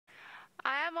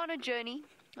on a journey.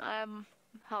 I'm,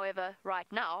 however, right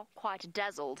now, quite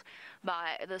dazzled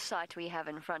by the sight we have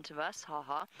in front of us.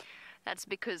 Haha. That's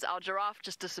because our giraffe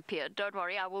just disappeared. Don't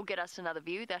worry, I will get us another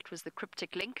view. That was the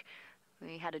cryptic link.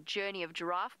 We had a journey of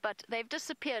giraffe, but they've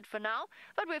disappeared for now.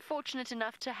 But we're fortunate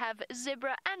enough to have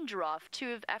zebra and giraffe,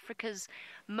 two of Africa's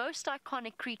most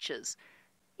iconic creatures,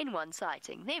 in one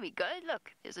sighting. There we go.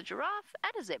 Look, there's a giraffe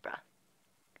and a zebra.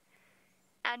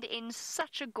 And in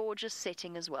such a gorgeous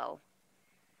setting as well.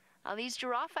 Now, these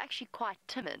giraffes are actually quite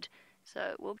timid,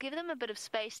 so we'll give them a bit of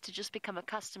space to just become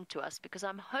accustomed to us, because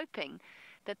I'm hoping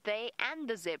that they and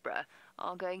the zebra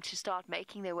are going to start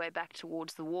making their way back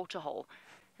towards the waterhole.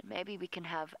 And maybe we can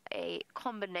have a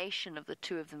combination of the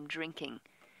two of them drinking.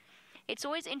 It's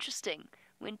always interesting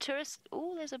when tourists...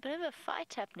 Oh, there's a bit of a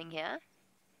fight happening here.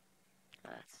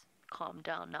 Let's calm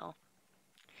down now.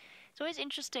 It's always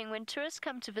interesting when tourists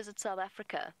come to visit South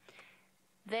Africa.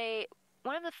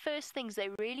 One of the first things they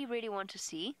really, really want to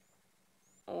see,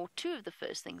 or two of the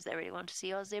first things they really want to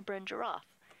see, are zebra and giraffe.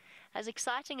 As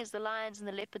exciting as the lions and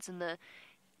the leopards and the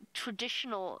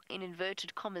traditional, in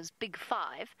inverted commas, big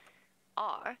five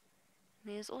are,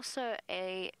 there's also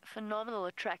a phenomenal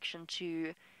attraction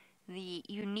to the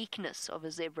uniqueness of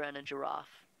a zebra and a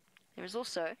giraffe. There is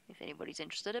also, if anybody's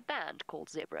interested, a band called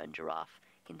Zebra and Giraffe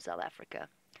in South Africa.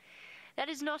 That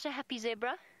is not a happy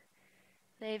zebra.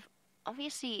 They've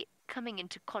obviously coming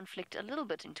into conflict, a little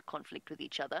bit into conflict with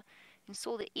each other. You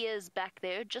saw the ears back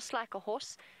there, just like a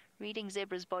horse. Reading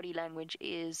zebra's body language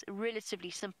is relatively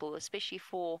simple, especially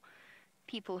for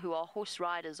people who are horse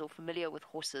riders or familiar with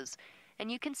horses.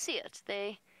 And you can see it.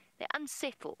 They're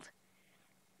unsettled.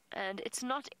 And it's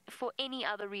not for any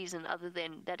other reason other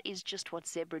than that is just what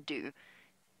zebra do.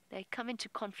 They come into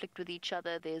conflict with each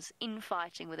other. There's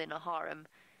infighting within a harem.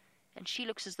 And she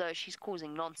looks as though she's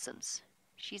causing nonsense.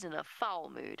 She's in a foul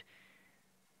mood.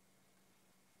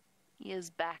 Ears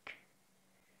back.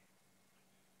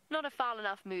 Not a foul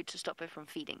enough mood to stop her from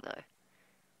feeding, though.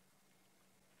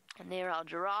 And there our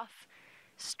giraffe,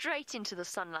 straight into the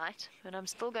sunlight, but I'm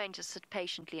still going to sit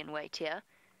patiently and wait here.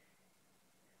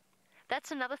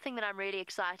 That's another thing that I'm really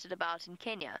excited about in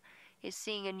Kenya, is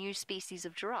seeing a new species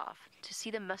of giraffe, to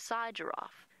see the Maasai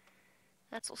giraffe.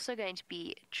 That's also going to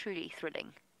be truly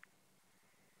thrilling.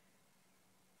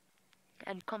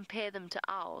 And compare them to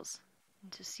ours,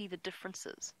 and to see the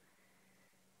differences.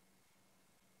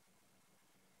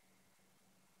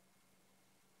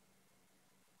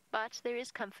 But there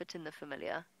is comfort in the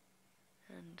familiar,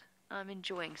 and I'm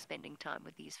enjoying spending time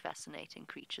with these fascinating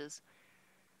creatures.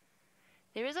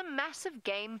 There is a massive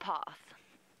game path,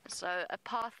 so a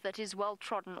path that is well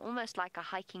trodden, almost like a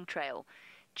hiking trail,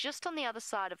 just on the other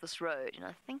side of this road, and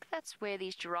I think that's where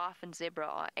these giraffe and zebra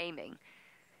are aiming.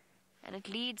 And it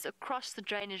leads across the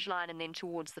drainage line and then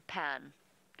towards the pan.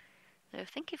 So I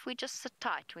think if we just sit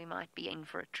tight, we might be in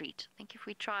for a treat. I think if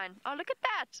we try and... Oh, look at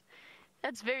that!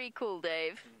 That's very cool,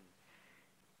 Dave.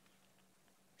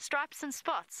 Stripes and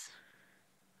spots.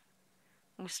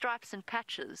 Or stripes and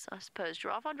patches, I suppose.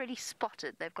 Giraffe aren't really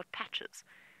spotted, they've got patches.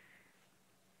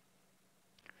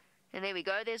 And there we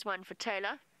go, there's one for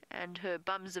Taylor and her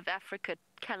Bums of Africa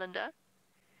calendar.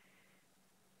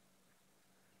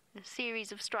 A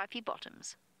series of stripy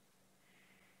bottoms.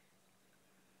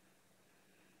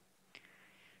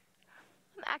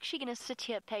 I'm actually going to sit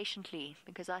here patiently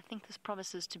because I think this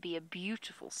promises to be a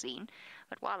beautiful scene.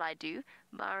 But while I do,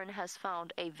 Byron has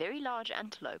found a very large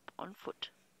antelope on foot.